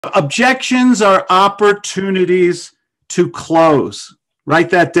Objections are opportunities to close.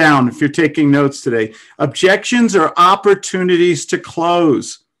 Write that down if you're taking notes today. Objections are opportunities to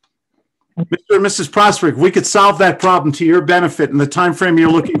close. Mr. and Mrs. Prosperick, if we could solve that problem to your benefit in the time frame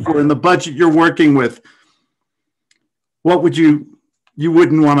you're looking for, in the budget you're working with, what would you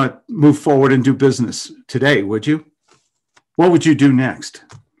wouldn't want to move forward and do business today, would you? What would you do next?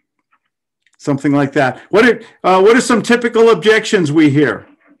 Something like that. What are some typical objections we hear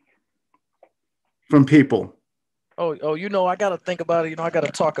from people? Oh, I got to think about it. I got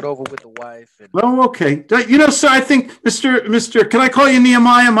to talk it over with the wife. Oh, okay. Sir, I think, Mr. Can I call you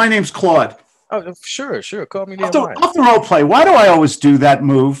Nehemiah? My name's Claude. Oh, sure. Call me Nehemiah. Off the role play. Why do I always do that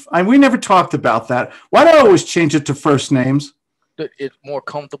move? We never talked about that. Why do I always change it to first names? It's more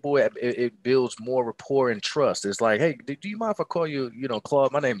comfortable. It builds more rapport and trust. It's like, hey, do you mind if I call you,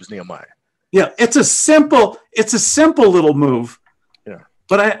 Claude? My name is Nehemiah. Yeah, it's a simple little move. Yeah.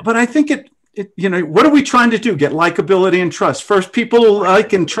 But I think what are we trying to do? Get likability and trust. First, people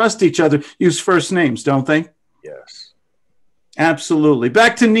like and trust each other use first names, don't they? Yes. Absolutely.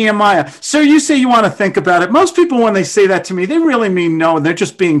 Back to Nehemiah. Sir, you say you want to think about it. Most people, when they say that to me, they really mean no, and they're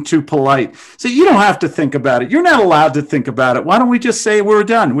just being too polite. So you don't have to think about it. You're not allowed to think about it. Why don't we just say we're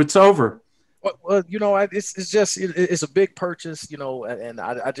done? It's over. Well, it's a big purchase, and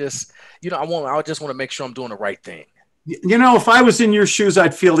I just want to make sure I'm doing the right thing. If I was in your shoes,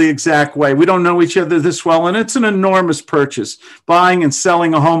 I'd feel the exact way. We don't know each other this well, and it's an enormous purchase. Buying and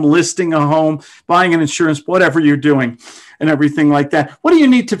selling a home, listing a home, buying an insurance, whatever you're doing, and everything like that. What do you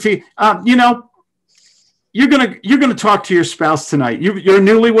need to feel? You're gonna talk to your spouse tonight. You're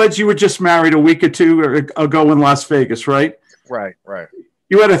newlyweds. You were just married a week or two ago in Las Vegas, right? Right.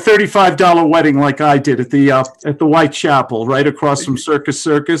 You had a $35 wedding like I did at the White Chapel, right across from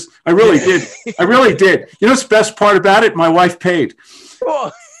Circus. I really did. What's the best part about it? My wife paid.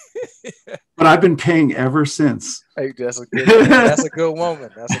 But I've been paying ever since. Hey, that's a good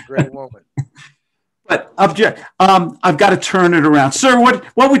woman. That's a great woman. But I've got to turn it around. Sir,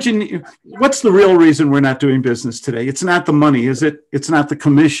 what would you need? What's the real reason we're not doing business today? It's not the money, is it? It's not the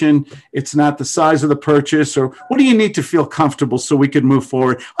commission. It's not the size of the purchase. Or what do you need to feel comfortable so we can move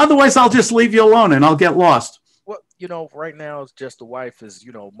forward? Otherwise, I'll just leave you alone and I'll get lost. Well, right now it's just the wife is,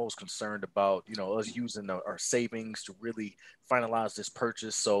 most concerned about, us using our savings to really finalize this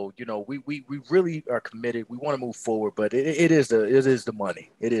purchase. So, we really are committed. We want to move forward, but it is the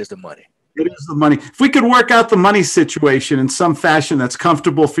money. It is the money. It is the money. If we could work out the money situation in some fashion that's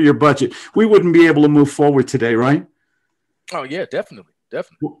comfortable for your budget, we wouldn't be able to move forward today, right? Oh yeah, definitely. You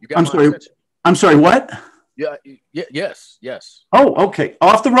got I'm sorry, what? Yeah, yes. Oh, okay.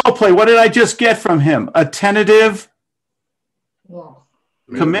 Off the role play, what did I just get from him? A tentative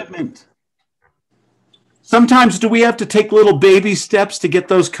commitment. Sometimes do we have to take little baby steps to get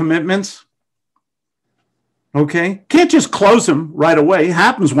those commitments? Okay. Can't just close them right away. It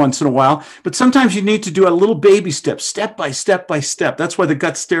happens once in a while, but sometimes you need to do a little baby step by step by step. That's why the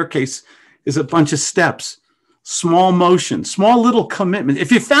gut staircase is a bunch of steps, small motion, small little commitment.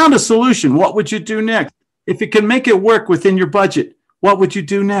 If you found a solution, what would you do next? If you can make it work within your budget, what would you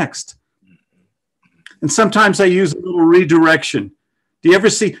do next? And sometimes I use a little redirection. Do you ever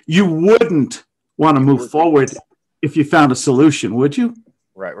see, you wouldn't want to move forward if you found a solution, would you?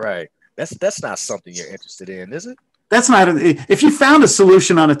 Right. That's not something you're interested in, is it? That's not. If you found a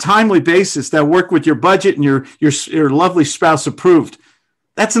solution on a timely basis that worked with your budget and your lovely spouse approved,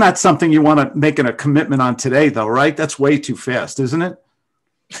 that's not something you want to make a commitment on today, though, right? That's way too fast, isn't it?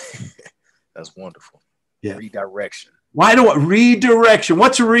 That's wonderful. Yeah. Redirection. Redirection?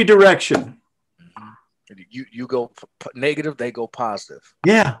 What's a redirection? You go negative, they go positive.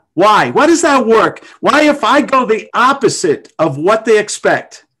 Yeah. Why? Why does that work? Why, if I go the opposite of what they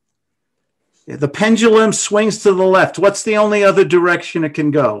expect? The pendulum swings to the left. What's the only other direction it can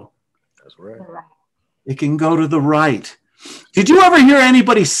go? That's right. It can go to the right. Did you ever hear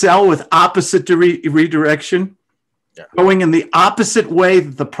anybody sell with opposite redirection? Yeah. Going in the opposite way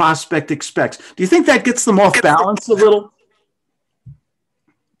that the prospect expects. Do you think that gets them off balance a little?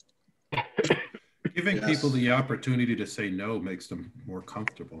 Giving people the opportunity to say no makes them more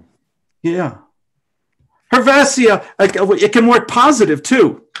comfortable. Yeah. Hervasia, it can work positive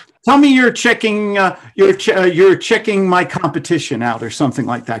too. Tell me you're checking my competition out or something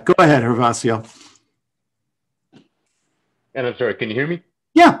like that. Go ahead, Hervasia. And I'm sorry, can you hear me?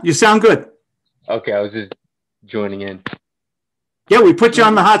 Yeah, you sound good. Okay, I was just joining in. Yeah, we put you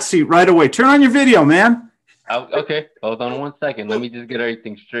on the hot seat right away. Turn on your video, man. Okay, hold on 1 second. Let me just get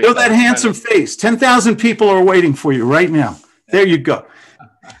everything straight. Show that handsome face. 10,000 people are waiting for you right now. There you go.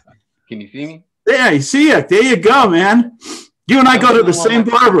 Can you see me? Yeah, you see it. There you go, man. You and I go to the same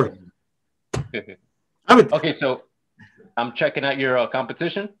barber. I would. Okay, so I'm checking out your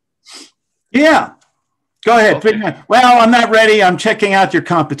competition. Yeah. Go ahead. Okay. Well, I'm not ready. I'm checking out your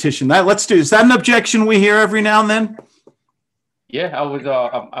competition. Let's do. Is that an objection we hear every now and then? Yeah, I was.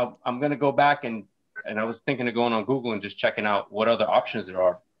 I'm gonna go back and I was thinking of going on Google and just checking out what other options there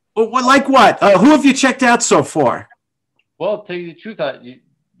are. Well, like what? Who have you checked out so far? Well, to tell you the truth,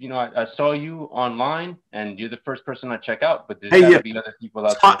 I saw you online, and you're the first person I check out. But there's got to be other people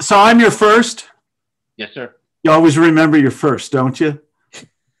out there. So I'm your first? Yes, sir. You always remember your first, don't you?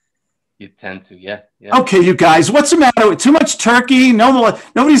 You tend to, yeah. Okay, you guys, what's the matter? Too much turkey?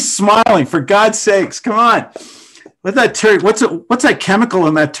 Nobody's smiling. For God's sakes, come on. What's that turkey? What's that chemical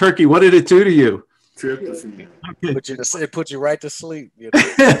in that turkey? What did it do to you? It put you right to sleep. You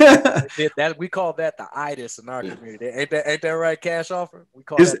know? We call that the itis in our community. Ain't that right, Cash Offer? We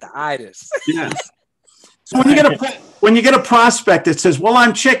call that the itis. Yes. So when you get a prospect that says, "Well,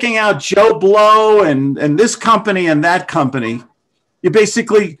 I'm checking out Joe Blow and this company and that company," you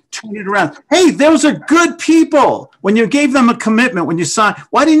basically turn it around. Hey, those are good people. When you gave them a commitment, when you signed,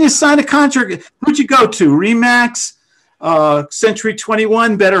 why didn't you sign a contract? Who'd you go to? Remax, Century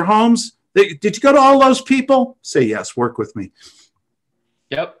 21, Better Homes. Did you go to all those people? Say yes. Work with me.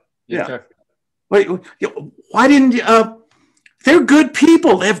 Yep. Yes, sir. Wait, why didn't you? They're good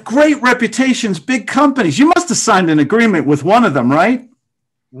people. They have great reputations, big companies. You must have signed an agreement with one of them, right?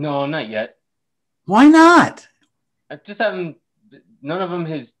 No, not yet. Why not? I just haven't. None of them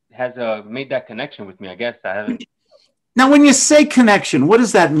has made that connection with me. I guess I haven't. Now, when you say connection, what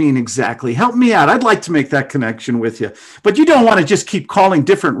does that mean exactly? Help me out. I'd like to make that connection with you. But you don't want to just keep calling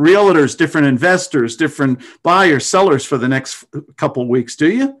different realtors, different investors, different buyers, sellers for the next couple of weeks,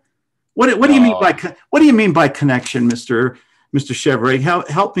 do you? What do you mean by connection, Mr. Chevrolet?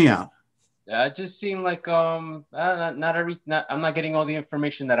 Help me out. It just seemed like I'm not getting all the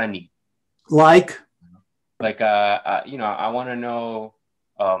information that I need. Like I want to know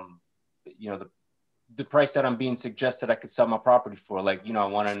the price that I'm being suggested I could sell my property for. I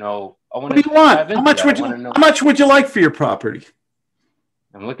want to know. What do you want? How much would you like for your property?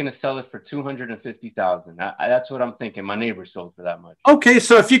 I'm looking to sell it for $250,000. That's what I'm thinking. My neighbor sold for that much. Okay,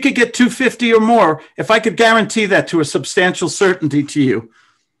 so if you could get $250,000 or more, if I could guarantee that to a substantial certainty to you,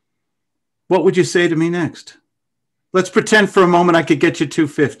 what would you say to me next? Let's pretend for a moment I could get you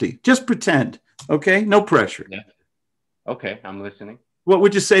 $250,000. Just pretend, okay? No pressure. Yeah. Okay, I'm listening. What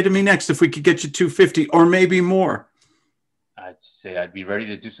would you say to me next if we could get you $250,000 or maybe more? I'd say I'd be ready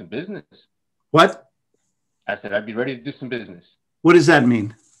to do some business. What? I said I'd be ready to do some business. What does that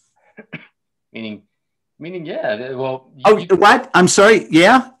mean? meaning, yeah. Well. What? I'm sorry.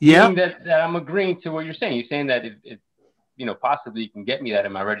 Yeah. Meaning that I'm agreeing to what you're saying. You're saying that if possibly you can get me that.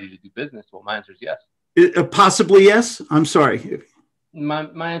 Am I ready to do business? Well, my answer is yes. Possibly yes. I'm sorry.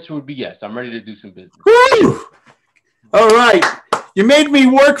 My answer would be yes. I'm ready to do some business. Woo! All right. You made me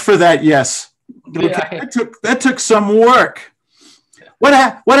work for that. Yes. Okay. Yeah. That took some work. What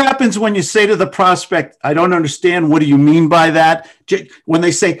happens when you say to the prospect, "I don't understand. What do you mean by that?" When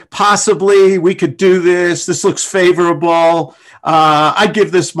they say, "Possibly we could do this. This looks favorable. I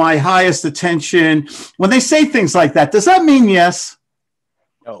give this my highest attention." When they say things like that, does that mean yes?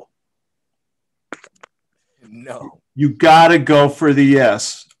 No. You got to go for the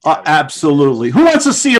yes. Absolutely. Who wants to see